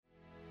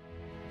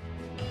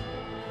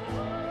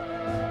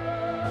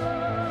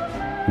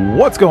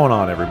What's going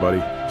on, everybody?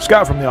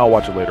 Scott from the I'll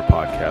Watch It Later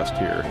podcast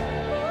here.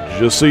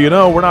 Just so you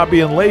know, we're not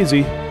being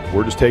lazy.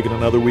 We're just taking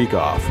another week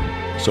off.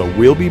 So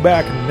we'll be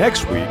back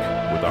next week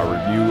with our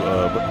review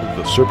of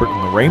The Serpent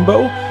and the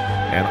Rainbow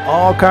and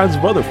all kinds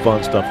of other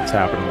fun stuff that's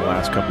happened in the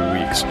last couple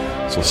weeks.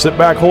 So sit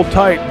back, hold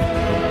tight,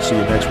 and we'll see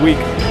you next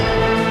week.